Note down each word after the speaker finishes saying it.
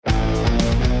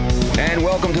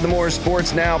Welcome to the More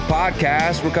Sports Now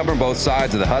podcast. We're covering both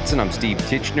sides of the Hudson. I'm Steve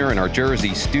Tichenor in our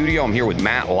Jersey studio. I'm here with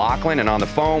Matt Loughlin, and on the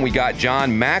phone we got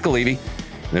John McAleavey.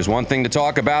 There's one thing to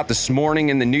talk about this morning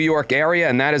in the New York area,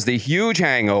 and that is the huge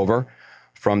hangover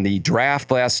from the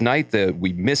draft last night.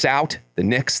 We miss out, the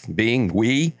Knicks being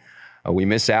we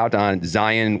miss out on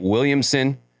Zion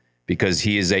Williamson because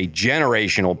he is a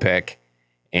generational pick,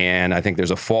 and I think there's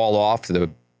a fall off to the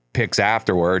picks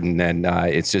afterward, and then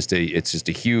it's just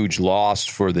a huge loss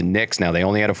for the Knicks. Now, they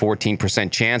only had a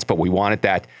 14% chance, but we wanted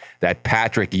that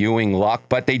Patrick Ewing luck.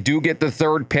 But they do get the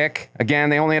third pick. Again,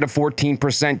 they only had a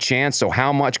 14% chance, so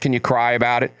how much can you cry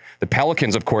about it? The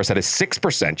Pelicans, of course, had a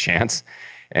 6% chance,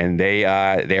 and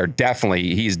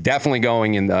he's definitely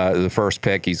going in the first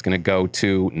pick. He's going to go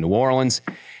to New Orleans,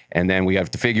 and then we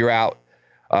have to figure out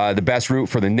the best route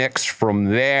for the Knicks from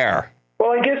there.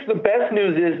 Well, I guess the best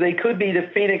news is they could be the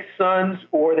Phoenix Suns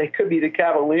or they could be the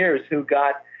Cavaliers, who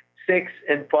got 6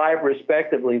 and 5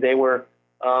 respectively. They were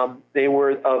of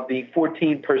the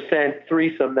 14%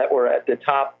 threesome that were at the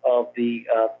top of the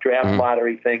draft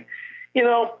lottery thing. You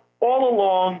know, all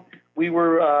along they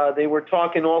were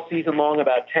talking all season long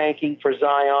about tanking for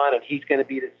Zion, and he's going to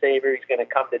be the savior. He's going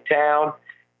to come to town,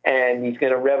 and he's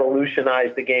going to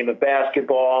revolutionize the game of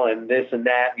basketball and this and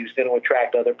that. He's going to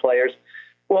attract other players.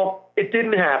 Well, it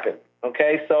didn't happen,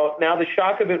 okay? So now the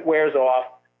shock of it wears off.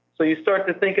 So you start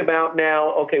to think about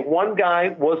now, okay, one guy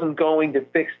wasn't going to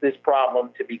fix this problem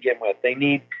to begin with. They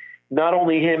need not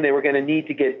only him, they were going to need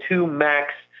to get 2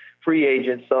 max free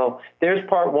agents. So there's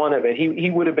part one of it. He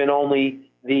would have been only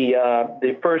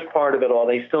the first part of it all.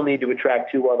 They still need to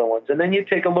attract 2 other ones. And then you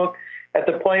take a look at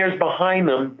the players behind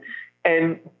them,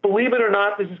 and believe it or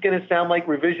not, this is going to sound like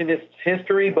revisionist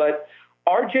history, but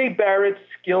R.J. Barrett's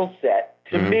skill set,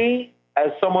 to me,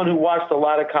 as someone who watched a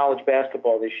lot of college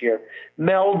basketball this year,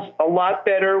 melds a lot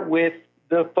better with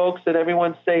the folks that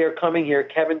everyone say are coming here,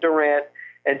 Kevin Durant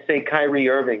and, say, Kyrie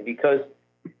Irving, because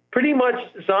pretty much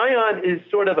Zion is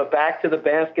sort of a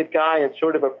back-to-the-basket guy and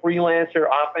sort of a freelancer,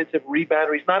 offensive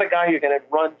rebounder. He's not a guy you're going to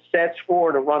run sets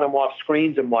for to run him off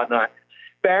screens and whatnot.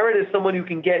 Barrett is someone who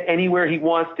can get anywhere he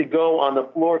wants to go on the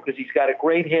floor because he's got a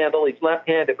great handle. He's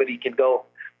left-handed, but he can go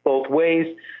both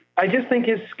ways. I just think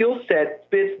his skill set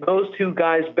fits those 2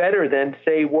 guys better than,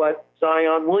 say, what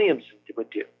Zion Williamson would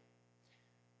do.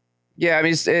 Yeah, I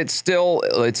mean, it's still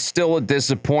a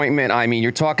disappointment. I mean,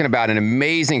 you're talking about an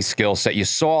amazing skill set. You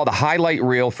saw the highlight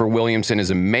reel for Williamson is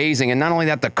amazing. And not only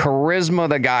that, the charisma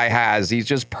the guy has, he's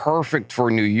just perfect for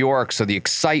New York. So the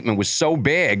excitement was so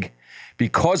big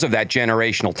because of that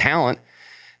generational talent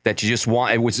that you just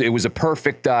want. It was a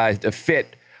perfect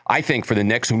fit, I think, for the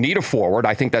Knicks, who need a forward.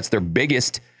 I think that's their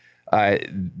biggest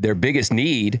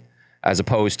need, as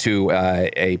opposed to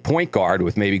a point guard,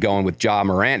 with maybe going with Ja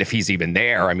Morant if he's even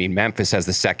there. I mean, Memphis has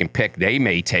the second pick. They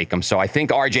may take him. So I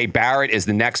think R.J. Barrett is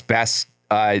the next best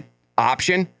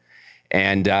option,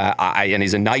 and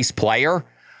he's a nice player.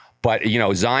 But, you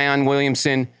know, Zion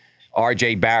Williamson,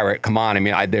 R.J. Barrett, come on. I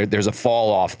mean, there's a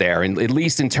fall off there, and at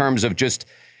least in terms of just.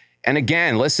 And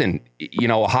again, listen, you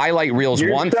know, a highlight reel is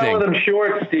one thing. You're selling them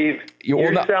short, Steve.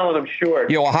 You're selling them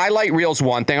short. You know, a highlight reel is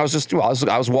one thing. I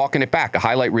was walking it back. A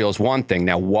highlight reel is one thing.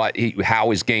 Now, how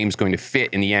his game's going to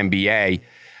fit in the NBA,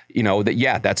 you know,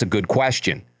 that's a good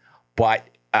question. But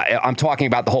I'm talking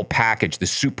about the whole package, the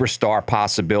superstar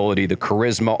possibility, the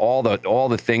charisma, all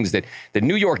the things that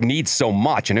New York needs so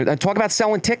much. And talk about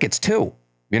selling tickets too.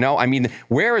 You know, I mean,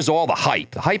 where is all the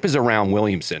hype? The hype is around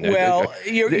Williamson. Well,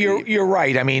 you're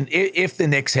right. I mean, if the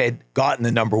Knicks had gotten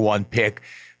the number 1 pick,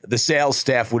 the sales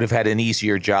staff would have had an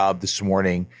easier job this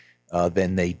morning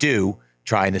than they do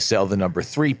trying to sell the number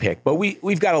 3 pick. But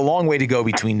we've got a long way to go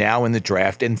between now and the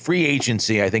draft. And free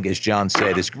agency, I think, as John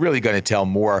said, is really going to tell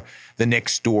more the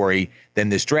Knicks story than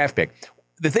this draft pick.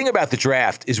 The thing about the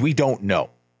draft is we don't know.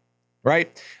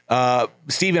 Right?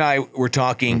 Steve and I were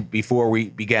talking before we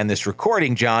began this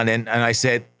recording, John, and I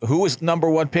said, who was number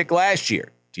 1 pick last year?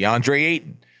 DeAndre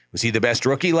Ayton. Was he the best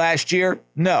rookie last year?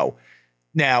 No.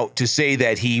 Now, to say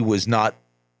that he was not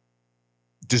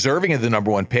deserving of the number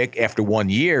 1 pick after 1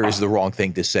 year is the wrong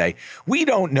thing to say. We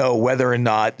don't know whether or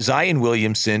not Zion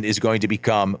Williamson is going to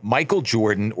become Michael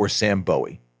Jordan or Sam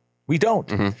Bowie. We don't.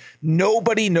 Mm-hmm.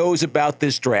 Nobody knows about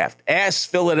this draft. Ask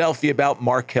Philadelphia about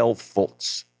Markelle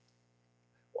Fultz.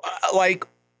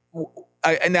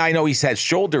 I know he's had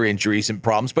shoulder injuries and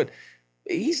problems, but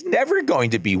he's never going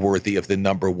to be worthy of the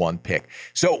number 1 pick.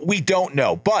 So we don't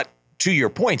know. But to your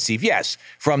point, Steve, yes,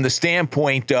 from the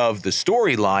standpoint of the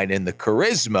storyline and the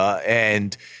charisma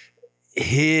and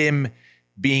him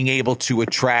being able to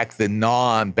attract the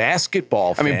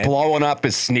non-basketball fan. I mean, blowing up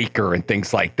his sneaker and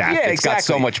things like that. Yeah, it's got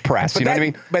so much press. You know what I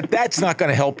mean? But that's not going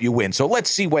to help you win. So let's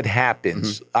see what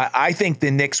happens. Mm-hmm. I think the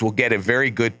Knicks will get a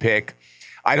very good pick.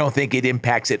 I don't think it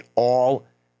impacts at all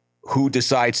who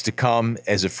decides to come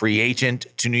as a free agent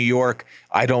to New York.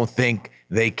 I don't think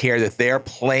they care that they're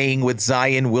playing with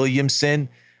Zion Williamson.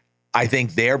 I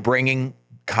think they're bringing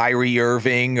Kyrie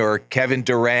Irving or Kevin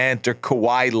Durant or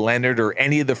Kawhi Leonard or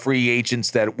any of the free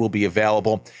agents that will be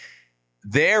available.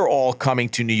 They're all coming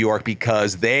to New York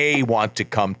because they want to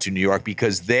come to New York,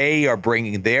 because they are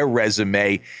bringing their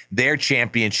resume, their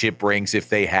championship rings if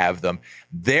they have them.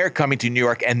 They're coming to New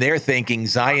York and they're thinking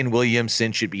Zion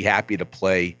Williamson should be happy to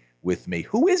play with me.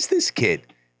 Who is this kid?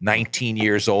 19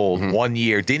 years old, 1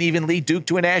 year, didn't even lead Duke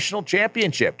to a national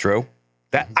championship. True.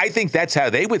 I think that's how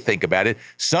they would think about it.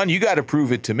 Son, you got to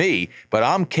prove it to me, but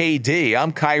I'm KD,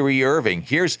 I'm Kyrie Irving.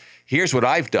 Here's what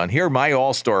I've done. Here are my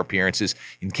all-star appearances.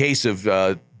 In case of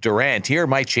Durant, here are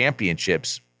my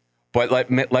championships. But let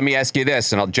me ask you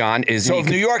this, and John, so if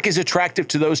New York is attractive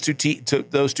to those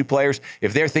two players,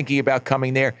 if they're thinking about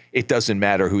coming there, it doesn't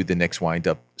matter who the Knicks wind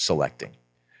up selecting.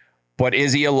 But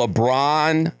is he a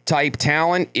LeBron-type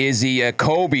talent? Is he a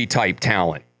Kobe-type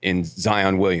talent in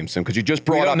Zion Williamson? Because you just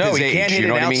brought up his age. You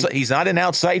know what I mean? He's not an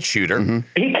outside shooter. Mm-hmm.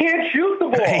 He can't shoot the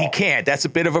ball. He can't. That's a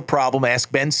bit of a problem.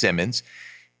 Ask Ben Simmons.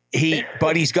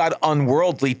 But he's got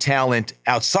unworldly talent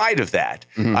outside of that.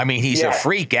 Mm-hmm. I mean, he's a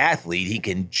freak athlete. He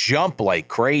can jump like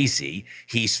crazy.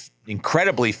 He's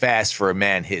incredibly fast for a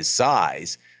man his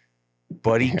size,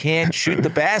 but he can't shoot the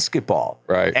basketball.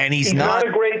 Right. And he's not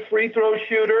a great free throw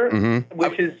shooter,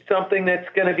 which is something that's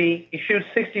going to be, he shoots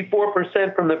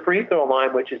 64% from the free throw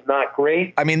line, which is not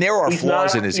great. I mean, there are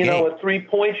flaws in his game. He's not, a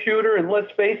three-point shooter, and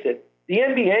let's face it, the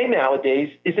NBA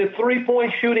nowadays is a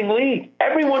three-point shooting league.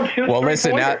 Everyone shoots Well,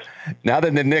 listen, now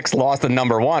that the Knicks lost the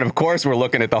number one, of course we're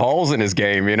looking at the holes in his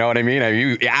game. You know what I mean?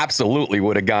 You absolutely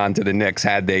would have gone to the Knicks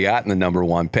had they gotten the number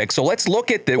one pick. So let's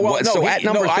look at the at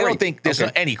number 3. I don't think there's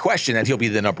any question that he'll be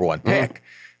the number one pick.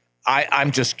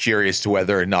 I'm just curious to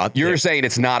whether or not you're saying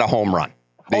it's not a home run.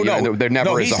 There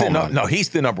never is a home run. No, he's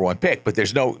the number one pick, but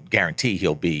there's no guarantee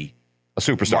he'll be a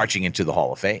superstar marching into the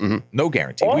Hall of Fame. No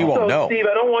guarantee. Also, we won't know. Steve,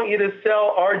 I don't want you to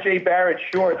sell R.J. Barrett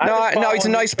short. No, he's a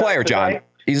nice player, John.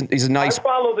 He's a nice. I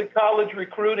follow the college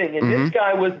recruiting, and this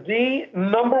guy was the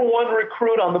number one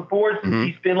recruit on the board since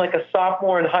he's been like a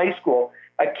sophomore in high school.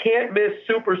 A can't-miss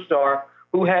superstar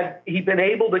who had he been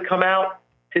able to come out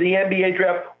to the NBA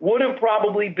draft, would have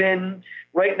probably been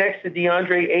right next to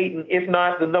DeAndre Ayton, if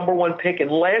not the number one pick in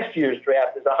last year's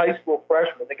draft as a high school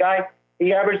freshman. The guy,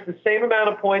 he averaged the same amount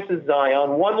of points as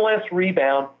Zion, one less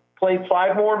rebound, played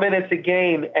 5 more minutes a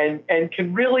game, and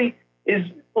can really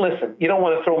listen, you don't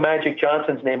want to throw Magic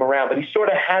Johnson's name around, but he sort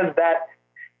of has that,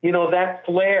 that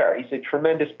flair. He's a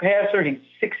tremendous passer. He's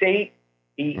 6'8".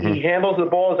 He handles the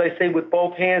ball, as I say, with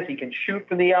both hands. He can shoot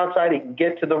from the outside. He can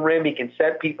get to the rim. He can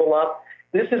set people up.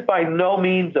 This is by no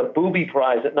means a booby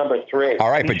prize at number 3. All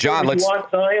right, but John, let's. You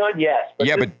want Zion? Yes.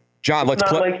 But John, let's play.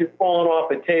 It's not like you're falling off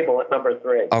the table at number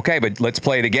 3. Okay, but let's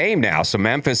play the game now. So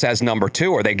Memphis has number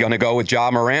 2. Are they going to go with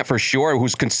Ja Morant for sure,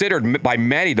 who's considered by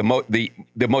many the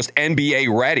most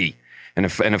NBA ready and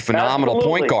a phenomenal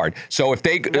point guard? So if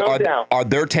they are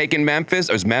they taking Memphis?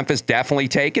 Is Memphis definitely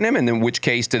taking him? And in which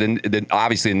case,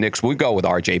 obviously the Knicks would go with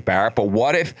R.J. Barrett. But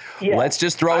what if? Let's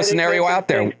just throw a scenario out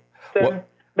there.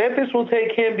 Memphis will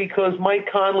take him because Mike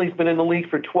Conley's been in the league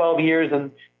for 12 years,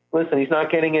 and listen, he's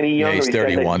not getting any younger. He's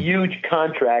 31. Got a huge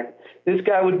contract. This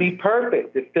guy would be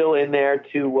perfect to fill in there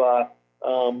to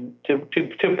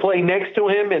play next to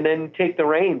him and then take the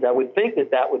reins. I would think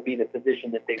that would be the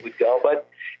position that they would go. But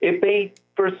if they,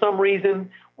 for some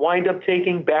reason, wind up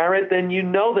taking Barrett, then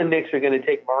the Knicks are going to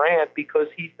take Morant because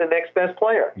he's the next best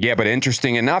player. Yeah, but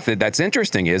interesting enough, that's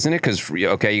interesting, isn't it? Because,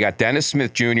 you got Dennis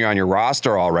Smith Jr. on your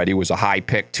roster already, was a high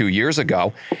pick 2 years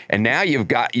ago, and now you've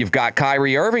got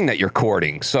Kyrie Irving that you're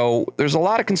courting. So there's a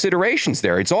lot of considerations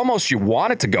there. It's almost you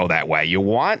want it to go that way. You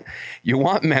want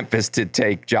Memphis to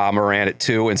take Ja Morant at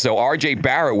 2, and so R.J.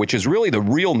 Barrett, which is really the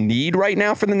real need right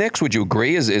now for the Knicks, would you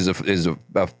agree, is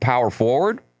a power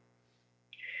forward?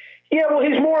 Yeah, well,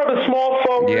 he's more of a small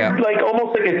forward, like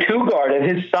almost like a 2 guard. At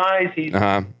his size, he's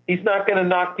not going to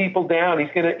knock people down. He's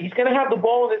going to have the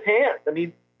ball in his hands. I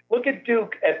mean, look at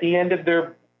Duke at the end of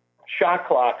their shot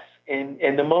clocks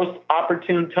in the most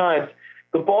opportune times.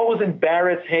 The ball was in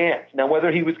Barrett's hands. Now,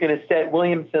 whether he was going to set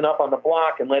Williamson up on the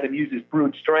block and let him use his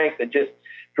brute strength and just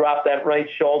drop that right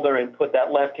shoulder and put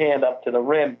that left hand up to the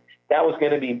rim, that was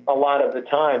going to be a lot of the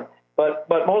time. But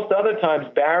most other times,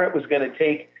 Barrett was going to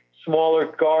take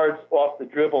smaller guards off the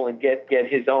dribble and get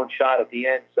his own shot at the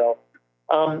end. So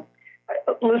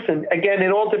Listen, again,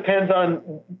 it all depends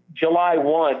on July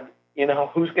 1,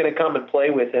 who's going to come and play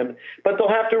with him. But they'll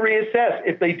have to reassess.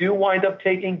 If they do wind up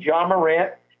taking Ja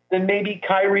Morant, then maybe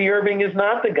Kyrie Irving is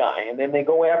not the guy. And then they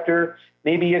go after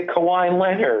maybe a Kawhi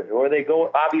Leonard, or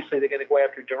obviously they're going to go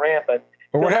after Durant. But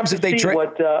what happens if they trade?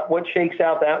 What shakes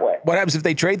out that way? What happens if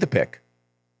they trade the pick?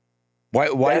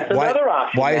 That's another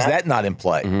option. Why is that not in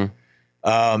play?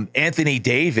 Mm-hmm. Anthony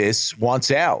Davis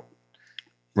wants out.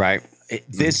 Right.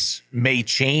 This may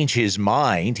change his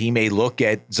mind. He may look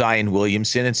at Zion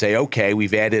Williamson and say, "Okay, we're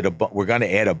going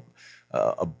to add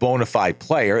a bona fide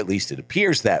player. At least it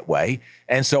appears that way,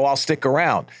 and so I'll stick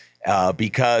around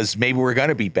because maybe we're going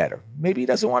to be better." Maybe he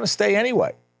doesn't want to stay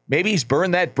anyway. Maybe he's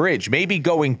burned that bridge. Maybe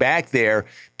going back there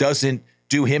doesn't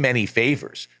do him any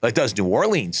favors. It does New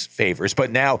Orleans favors,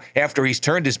 but now after he's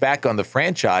turned his back on the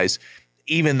franchise,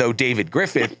 even though David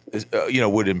Griffith,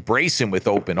 would embrace him with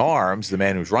open arms, the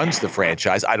man who runs the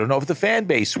franchise, I don't know if the fan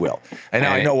base will. And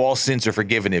now I know all sins are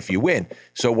forgiven if you win.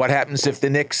 So what happens if the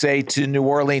Knicks say to New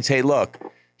Orleans, "Hey, look,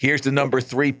 here's the number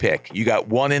 3 pick. You got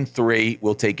 1 and 3.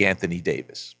 We'll take Anthony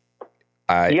Davis."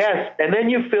 Yes, and then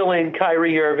you fill in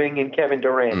Kyrie Irving and Kevin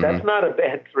Durant. Mm-hmm. That's not a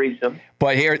bad threesome.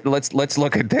 But here, let's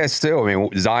look at this too. I mean,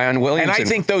 Zion Williamson. And I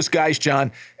think those guys,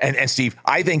 John and Steve,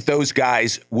 I think those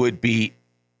guys would be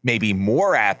maybe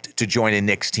more apt to join a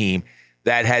Knicks team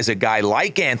that has a guy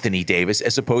like Anthony Davis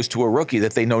as opposed to a rookie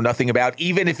that they know nothing about,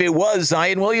 even if it was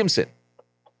Zion Williamson.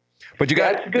 But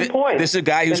that's a good point. This is a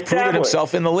guy who's proven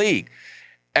himself in the league.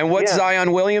 And what's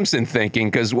Zion Williamson thinking?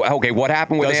 Because, what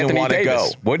happened with Anthony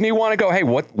Davis? Wouldn't he want to go, hey,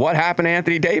 what happened to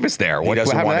Anthony Davis there? What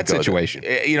happened to that situation?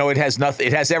 It has nothing.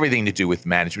 It has everything to do with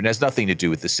management. It has nothing to do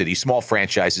with the city. Small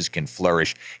franchises can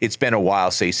flourish. It's been a while,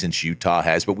 say, since Utah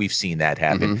has, but we've seen that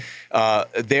happen.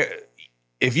 Mm-hmm.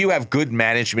 If you have good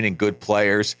management and good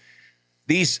players,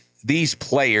 these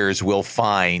players will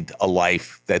find a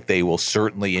life that they will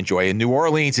certainly enjoy. And New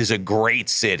Orleans is a great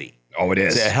city. Oh, it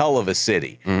is. It's a hell of a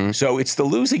city. Mm-hmm. So it's the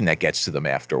losing that gets to them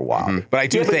after a while. Mm-hmm. But I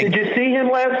do think. Did you see him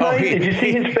last night? Did you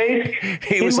see his face?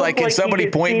 He was like, "Can somebody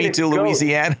point me to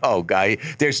Louisiana?" Oh, guy,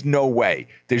 there's no way.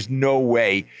 There's no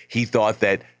way he thought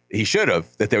that he should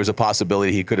have, that there was a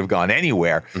possibility he could have gone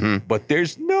anywhere. Mm-hmm. But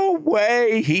there's no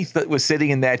way he was sitting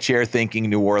in that chair thinking,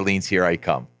 "New Orleans, here I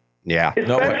come." Yeah.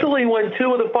 Especially when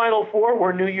 2 of the Final 4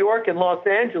 were New York and Los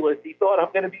Angeles. He thought,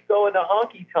 "I'm going to be going to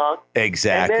honky tonk."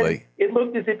 Exactly. And then it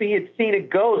looked as if he had seen a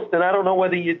ghost, and I don't know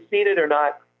whether he had seen it or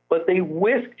not, but they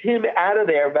whisked him out of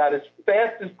there about as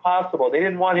fast as possible. They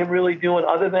didn't want him really doing,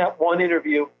 other than that one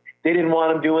interview, they didn't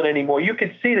want him doing anymore. You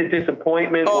could see the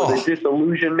disappointment or the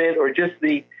disillusionment or just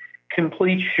the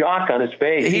complete shock on his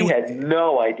face. He had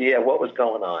no idea what was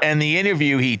going on. And the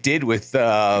interview he did with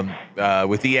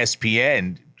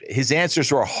ESPN, his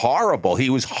answers were horrible. He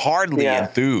was hardly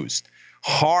enthused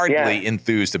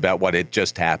about what had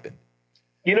just happened.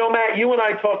 Matt, you and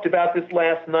I talked about this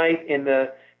last night in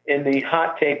the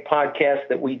Hot Take podcast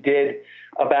that we did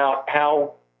about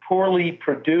how poorly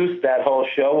produced that whole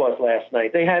show was last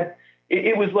night.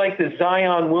 It was like the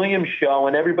Zion Williams show,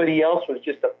 and everybody else was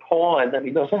just a pawn. I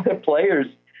mean, those other players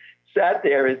sat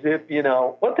there as if,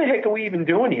 what the heck are we even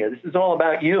doing here? This is all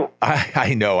about you.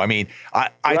 I know. I mean, I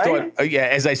thought,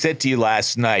 as I said to you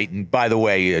last night, and by the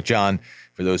way, John,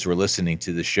 for those who are listening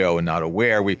to the show and not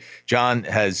aware, John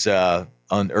has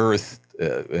unearthed,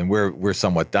 and we're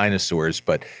somewhat dinosaurs,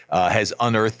 but has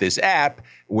unearthed this app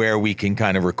where we can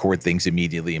kind of record things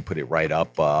immediately and put it right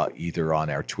up either on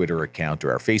our Twitter account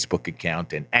or our Facebook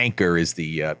account. And Anchor is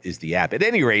the app. At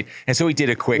any rate, and so we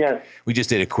just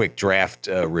did a quick draft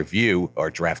review or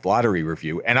draft lottery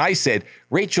review. And I said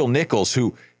Rachel Nichols,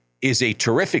 who is a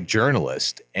terrific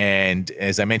journalist, and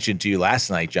as I mentioned to you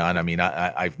last night, John, I mean,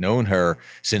 I've known her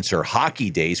since her hockey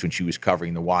days when she was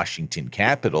covering the Washington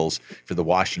Capitals for the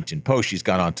Washington Post. She's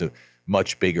gone on to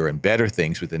much bigger and better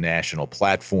things with the national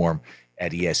platform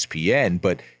at ESPN,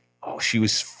 but she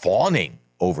was fawning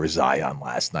over Zion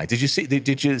last night. Did you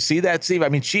see that, Steve? I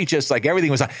mean, she just like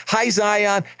everything was like, "Hi,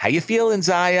 Zion. How you feeling,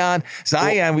 Zion?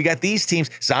 Zion, we got these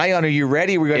teams. Zion, are you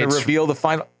ready? We're going to reveal the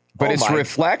final." But it's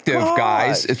reflective,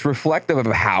 guys. It's reflective of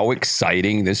how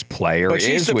exciting this player is.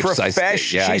 She's a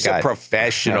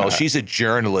professional. She's a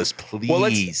journalist. Please. Well,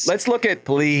 let's look at.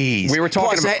 Please. We were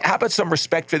talking about. How about some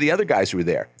respect for the other guys who were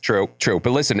there? True.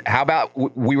 But listen, how about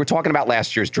we were talking about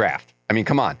last year's draft? I mean,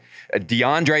 come on,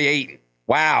 DeAndre Ayton.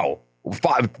 Wow.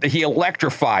 He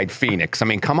electrified Phoenix. I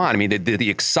mean, come on. I mean, the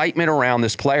excitement around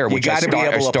this player, which I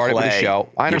started with the show.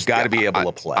 I understand. You got to be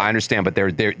able to play. I understand, but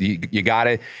you got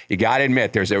to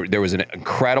admit there was an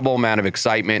incredible amount of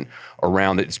excitement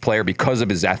around this player because of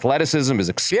his athleticism, his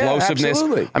explosiveness. Yeah,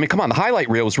 absolutely. I mean, come on, the highlight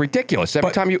reel was ridiculous.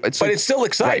 Every time it's still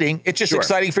exciting. Right. It's just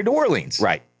exciting for New Orleans,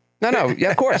 right? No,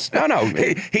 yeah, of course, no.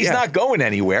 He's not going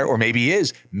anywhere, or maybe he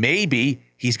is. Maybe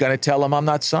he's going to tell him, "I'm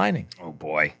not signing." Oh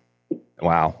boy.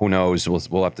 Wow, who knows?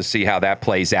 We'll have to see how that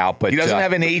plays out. But he doesn't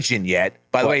have an agent yet.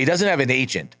 By the way, he doesn't have an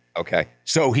agent. Okay.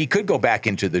 So he could go back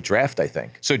into the draft, I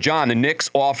think. So, John, the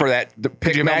Knicks offer the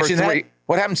pick number 3. That?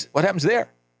 What happens there?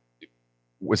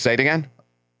 Say it again?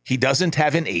 He doesn't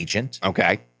have an agent.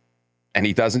 Okay. And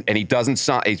he doesn't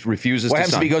sign. He refuses to sign. What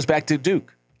happens if he goes back to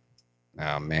Duke?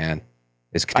 Oh, man.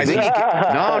 I think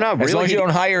no, really. As long as you don't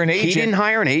hire an agent. He didn't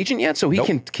hire an agent yet, so he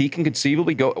can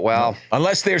conceivably go. Well,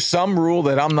 unless there's some rule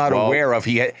that I'm not aware of,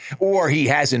 or he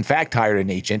has in fact hired an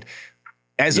agent.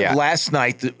 As of last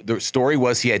night, the story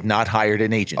was he had not hired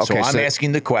an agent. Okay, so I'm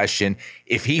asking the question: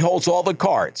 if he holds all the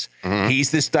cards,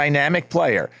 he's this dynamic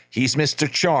player. He's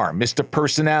Mr. Charm, Mr.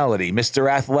 Personality,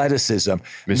 Mr. Athleticism,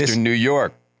 Mr. New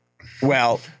York.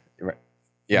 Well,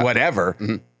 whatever,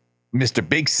 Mr.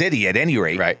 Big City at any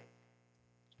rate. Right.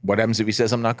 What happens if he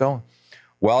says, I'm not going?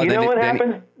 Well, you know what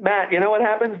happens, Matt? You know what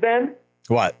happens then?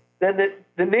 What? Then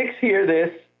the Knicks hear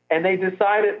this, and they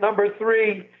decide at number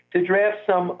 3 to draft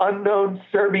some unknown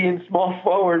Serbian small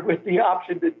forward with the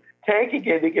option to tank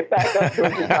again to get back up to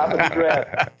the top of the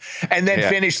draft. And then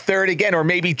finish 3rd again, or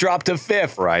maybe drop to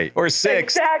 5th. Right. Or 6th.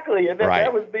 Exactly. And then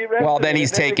that was the rest. Well, then he's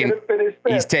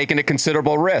taking a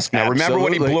considerable risk. Now, remember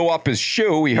when he blew up his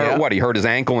shoe, he hurt what? He hurt his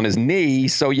ankle and his knee.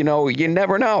 So, you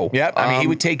never know. Yep. I mean, he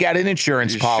would take out an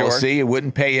insurance policy. It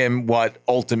wouldn't pay him what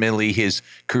ultimately his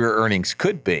career earnings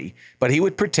could be, but he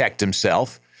would protect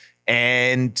himself.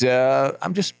 And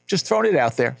I'm just throwing it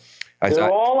out there.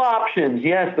 They're all options.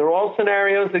 Yes, they're all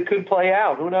scenarios that could play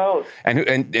out. Who knows? And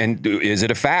is it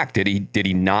a fact? Did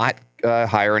he not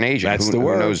hire an agent? That's the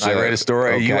word. Knows, I read a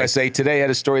story. Okay. USA Today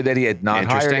had a story that he had not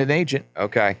hired an agent.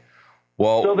 Okay.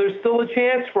 Well, so there's still a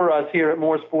chance for us here at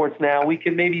More Sports Now. We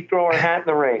can maybe throw our hat in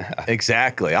the ring.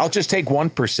 Exactly. I'll just take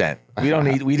 1%. We don't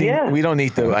need. We don't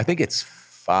need the. I think it's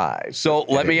 5. So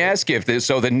let me ask you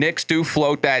the Knicks do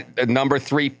float that number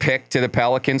 3 pick to the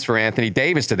Pelicans for Anthony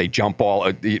Davis. Do they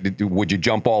would you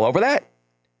jump all over that,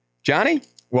 Johnny?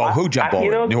 Well, who jump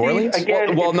over? New Orleans?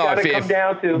 Again, well, no.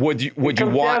 Would you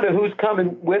want down to who's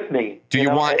coming with me? Do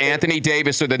you want Anthony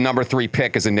Davis or the number 3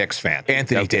 pick as a Knicks fan?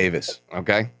 Anthony Davis.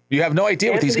 Okay. You have no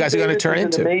idea what these guys are going to turn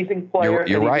into. An amazing player.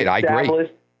 You're right. I agree.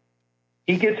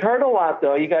 He gets hurt a lot,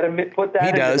 though. You got to put that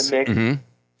into the mix.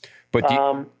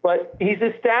 Mm-hmm. But he's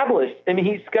established. I mean,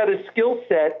 he's got a skill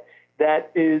set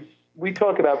that is, we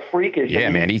talk about freakish. Yeah,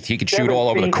 man, he could shoot all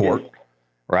over the court,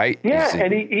 right? Yeah,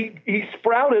 and he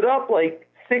sprouted up like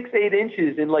 6-8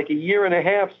 inches in like a year and a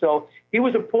half. So he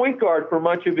was a point guard for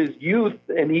much of his youth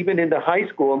and even into high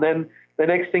school. And then the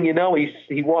next thing you know,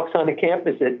 he walks onto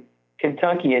campus at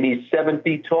Kentucky and he's 7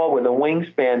 feet tall with a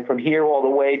wingspan from here all the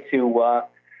way to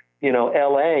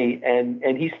L.A.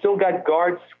 And he's still got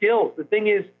guard skills. The thing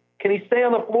is, can he stay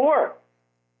on the floor?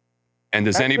 And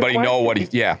does anybody know what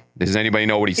Does anybody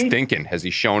know what he's thinking? Has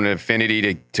he shown an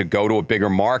affinity to go to a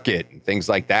bigger market and things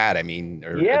like that? I mean,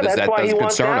 that's why he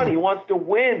wants out. He wants to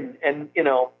win, and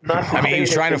not. I mean, he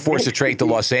was trying to force a trade to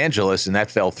Los Angeles, and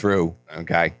that fell through.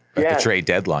 Okay, at the trade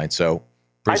deadline. So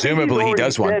presumably he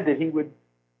does one. Said that he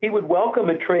would welcome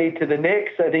a trade to the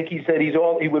Knicks. I think he said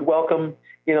he would welcome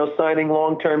signing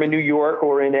long term in New York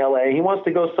or in L.A. He wants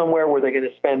to go somewhere where they're going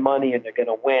to spend money and they're going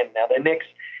to win. Now the Knicks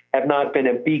have not been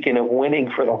a beacon of winning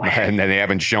for the last and then they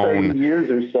haven't shown 30 years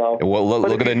or so. Well,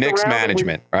 look at the Knicks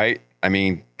management, right? I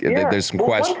mean, there's some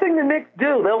questions. One thing the Knicks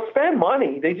do, they'll spend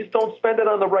money. They just don't spend it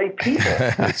on the right people.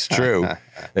 It's true.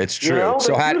 It's true.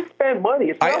 They spend money.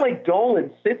 It's not like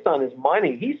Dolan sits on his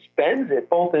money. He spends it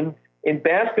both in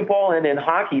basketball and in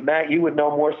hockey. Matt, you would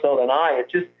know more so than I. It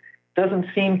just doesn't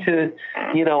seem to,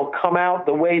 come out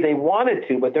the way they wanted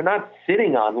to, but they're not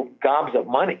sitting on gobs of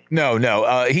money.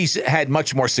 No. He's had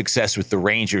much more success with the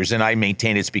Rangers, and I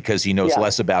maintain it's because he knows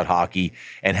less about hockey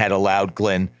and had allowed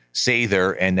Glenn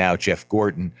Sather and now Jeff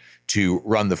Gordon to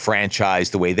run the franchise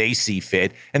the way they see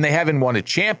fit. And they haven't won a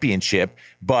championship,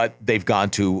 but they've gone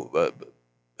to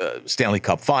Stanley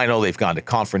Cup final. They've gone to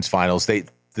conference finals. They've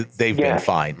been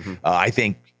fine. Mm-hmm. I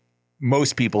think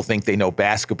most people think they know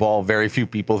basketball. Very few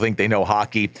people think they know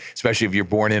hockey, especially if you're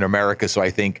born in America. So I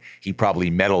think he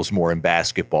probably meddles more in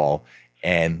basketball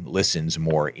and listens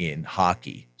more in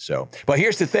hockey. So, but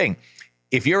here's the thing.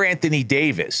 if you're Anthony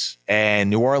Davis and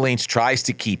New Orleans tries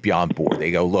to keep you on board,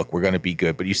 they go, look, we're going to be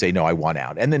good. But you say, no, I want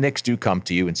out. And the Knicks do come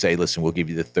to you and say, listen, we'll give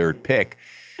you the third pick.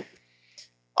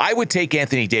 I would take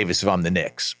Anthony Davis if I'm the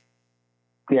Knicks.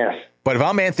 Yes. But if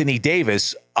I'm Anthony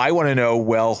Davis, I want to know,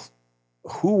 well,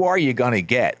 who are you going to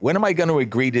get? When am I going to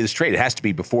agree to this trade? It has to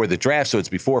be before the draft, so it's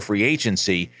before free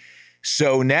agency.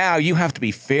 So now you have to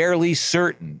be fairly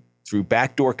certain through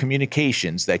backdoor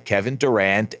communications that Kevin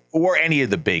Durant or any of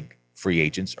the big free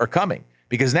agents are coming.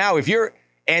 Because now if you're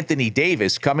Anthony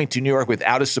Davis coming to New York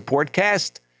without a support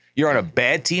cast, you're on a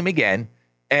bad team again,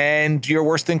 and you're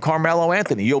worse than Carmelo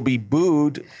Anthony. You'll be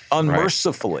booed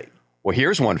unmercifully. Right. Well,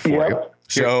 here's one for you.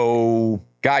 So,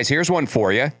 guys, here's one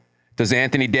for you. Does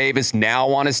Anthony Davis now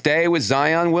want to stay with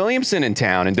Zion Williamson in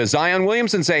town? And does Zion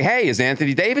Williamson say, hey, is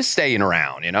Anthony Davis staying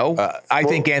around? You know, I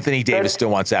think Anthony Davis still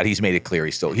wants out. He's made it clear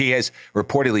he has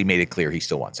reportedly made it clear he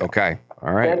still wants out. Okay.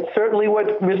 All right. That's certainly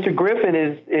what Mr. Griffin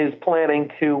is planning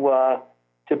to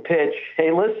pitch.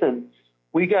 Hey, listen,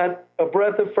 we got a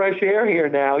breath of fresh air here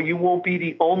now. You won't be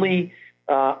the only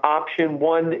option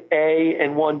 1A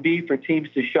and 1B for teams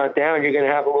to shut down. You're going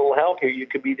to have a little help here. You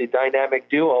could be the dynamic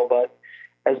duo, but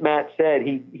as Matt said,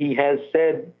 he has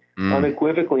said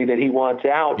unequivocally that he wants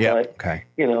out. Yep. But,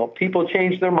 you know, people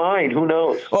change their mind. Who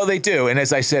knows? Well, they do. And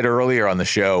as I said earlier on the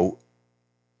show,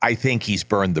 I think he's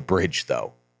burned the bridge,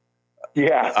 though.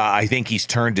 Yeah. I think he's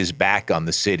turned his back on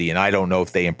the city, and I don't know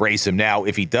if they embrace him. Now,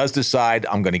 if he does decide,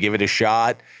 I'm going to give it a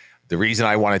shot, the reason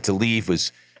I wanted to leave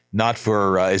was not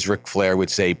for, as Ric Flair would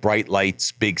say, bright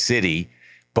lights, big city,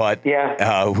 but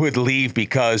would leave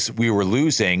because we were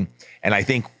losing. And I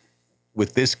think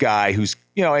with this guy who's,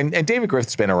 you know, and David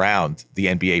Griffin's been around the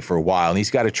NBA for a while, and he's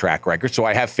got a track record, so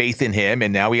I have faith in him,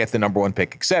 and now we got the number one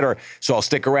pick, et cetera, so I'll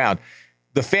stick around.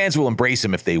 The fans will embrace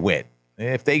him if they win.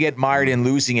 If they get mired in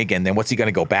losing again, then what's he going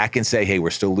to go back and say, hey,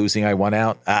 we're still losing, I won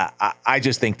out? I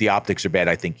just think the optics are bad.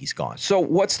 I think he's gone. So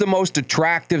what's the most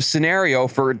attractive scenario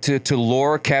to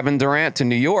lure Kevin Durant to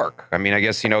New York? I mean, I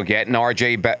guess, you know, getting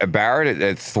R.J. Barrett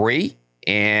at 3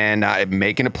 and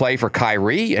making a play for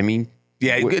Kyrie. I mean,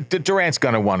 yeah, Durant's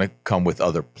going to want to come with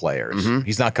other players. Mm-hmm.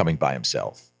 He's not coming by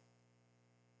himself.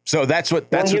 So that's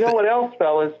what. Well, you know what else,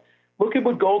 fellas? Look at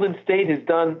what Golden State has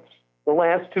done the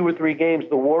last 2 or 3 games.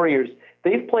 The Warriors,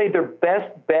 they've played their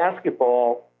best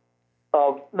basketball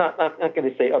of not going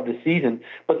to say of the season,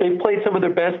 but they've played some of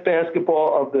their best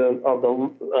basketball of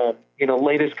the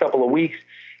latest couple of weeks.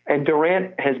 And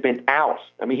Durant has been out.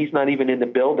 I mean, he's not even in the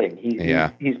building.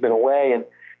 He's been away. And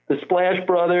the Splash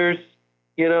Brothers,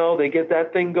 you know, they get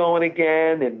that thing going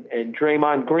again, and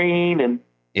Draymond Green, and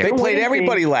they played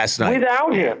everybody last night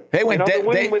without him. They went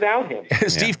without him.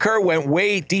 Steve Kerr went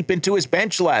way deep into his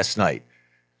bench last night.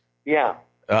 Yeah,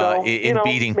 so, in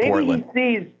beating maybe Portland.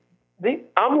 He sees,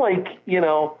 I'm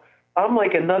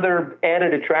like another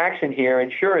added attraction here,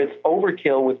 and sure, it's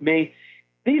overkill with me.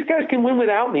 These guys can win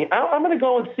without me. I'm going to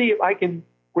go and see if I can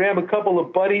grab a couple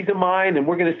of buddies of mine, and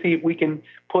we're going to see if we can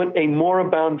put a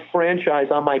moribund franchise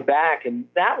on my back, and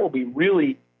that will be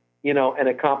really, you know, an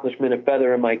accomplishment, a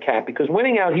feather in my cap. Because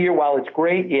winning out here, while it's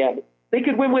great, they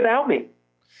could win without me.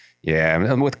 Yeah,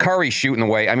 and with Curry shooting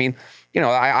away, I mean, you know,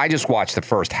 I just watched the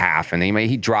first half, and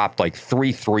he dropped like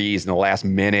 3 threes in the last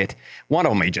minute. One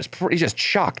of them he just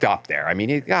chucked up there. I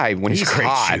mean, when he's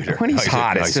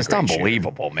hot, it's just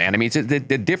unbelievable, man. I mean, it's a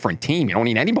different team. You don't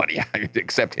need anybody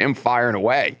except him firing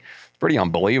away. It's pretty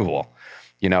unbelievable.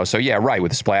 You know, so yeah, right,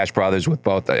 with the Splash Brothers, with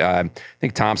both, I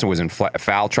think Thompson was in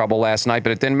foul trouble last night,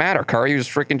 but it didn't matter. Curry was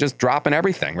freaking just dropping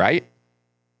everything, right?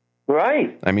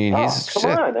 Right. I mean, come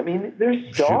on. I mean,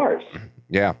 they're stars.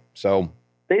 Yeah, so.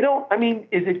 They don't, I mean,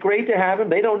 is it great to have him?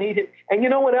 They don't need it. And you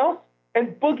know what else?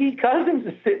 And Boogie Cousins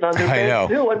is sitting on their bench,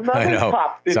 too. Another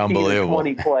top 15 or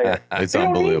 20 player. It's they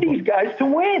unbelievable. Don't need these guys to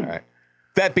win. Right.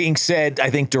 That being said, I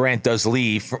think Durant does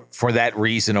leave for that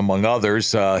reason, among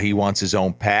others. He wants his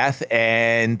own path,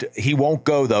 and he won't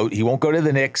go, though. He won't go to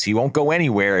the Knicks. He won't go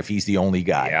anywhere if he's the only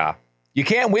guy. Yeah. You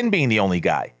can't win being the only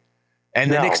guy. And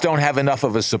the Knicks don't have enough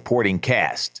of a supporting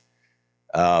cast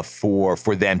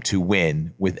for them to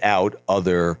win without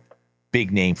other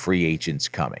big-name free agents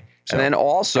coming. So, and then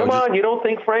also... Come on, you don't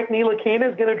think Frank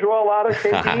Ntilikina is going to draw a lot of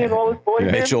KD and all his boys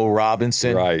in? Mitchell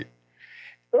Robinson. Right.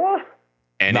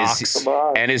 And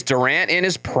is Durant in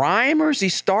his prime, or is he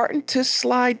starting to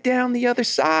slide down the other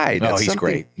side? No, he's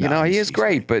great. You know, he's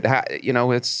great. But, you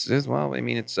know, it's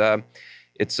a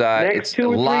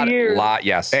lot.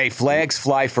 Yes. Hey, flags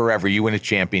fly forever. You win a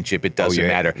championship, it doesn't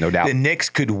matter. No doubt. The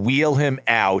Knicks could wheel him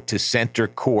out to center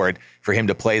court for him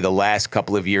to play the last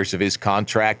couple of years of his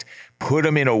contract, put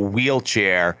him in a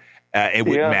wheelchair. It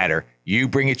wouldn't matter. You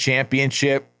bring a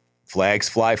championship, Flags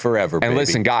fly forever, baby. And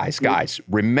listen, guys,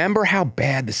 remember how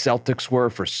bad the Celtics were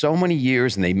for so many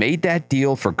years, and they made that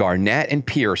deal for Garnett and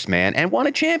Pierce, man, and won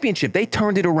a championship. They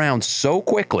turned it around so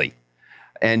quickly.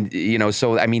 And,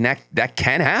 so, I mean, that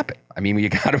can happen. I mean, you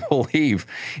got to believe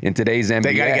in today's NBA.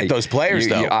 They got to get those players,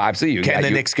 though. Absolutely. Can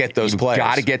the Knicks get those players? You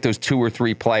got to get those 2 or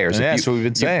 3 players. Yeah, that's what we've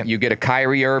been saying. You get a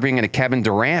Kyrie Irving and a Kevin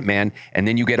Durant, man, and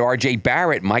then you get R.J.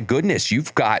 Barrett. My goodness,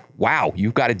 you've got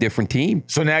a different team.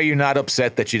 So now you're not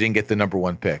upset that you didn't get the number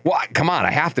 1 pick? Well, come on,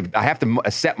 I have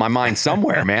to set my mind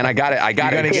somewhere, man. I got to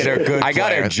get a good. I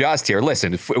got to adjust here.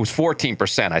 Listen, it was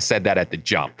 14%. I said that at the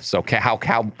jump. So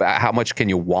how much can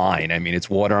you whine? I mean, it's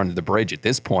water under the bridge at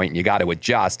this point, and you got to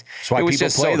adjust. That's why people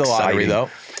play the lottery, though.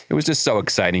 It was just so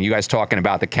exciting. You guys talking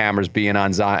about the cameras being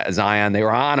on Zion. They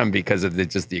were on him because of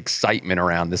just the excitement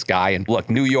around this guy. And look,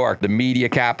 New York, the media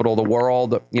capital of the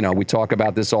world, we talk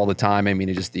about this all the time. I mean,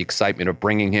 it's just the excitement of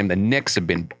bringing him. The Knicks have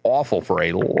been awful for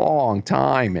a long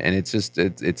time, and it's just,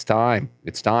 it's time.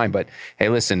 It's time. But hey,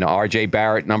 listen, R.J.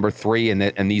 Barrett, number 3,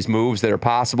 and these moves that are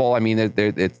possible, I mean,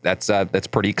 that's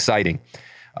pretty exciting.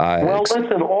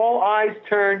 Listen, all eyes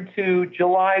turn to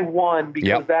July 1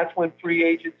 because that's when free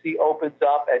agency opens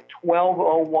up at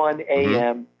 12:01 a.m.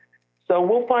 Mm-hmm. So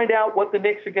we'll find out what the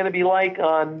Knicks are going to be like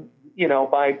on,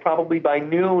 probably by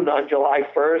noon on July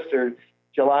 1st or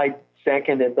July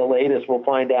 2nd at the latest. We'll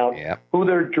find out who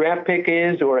their draft pick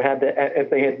is, or if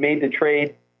they had made the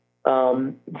trade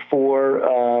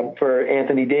for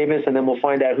Anthony Davis, and then we'll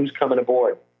find out who's coming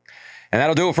aboard. And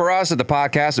that'll do it for us at the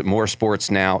podcast at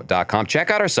moresportsnow.com.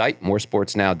 Check out our site,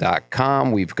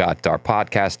 moresportsnow.com. We've got our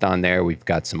podcast on there. We've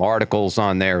got some articles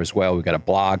on there as well. We've got a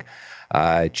blog.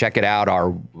 Check it out.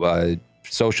 Our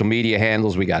social media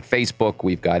handles. We got Facebook.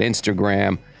 We've got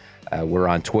Instagram. We're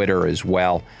on Twitter as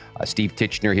well. Steve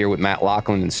Tichenor here with Matt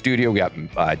Loughlin in the studio. We got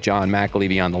John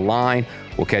McAleavey on the line.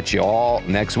 We'll catch you all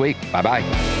next week.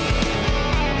 Bye-bye.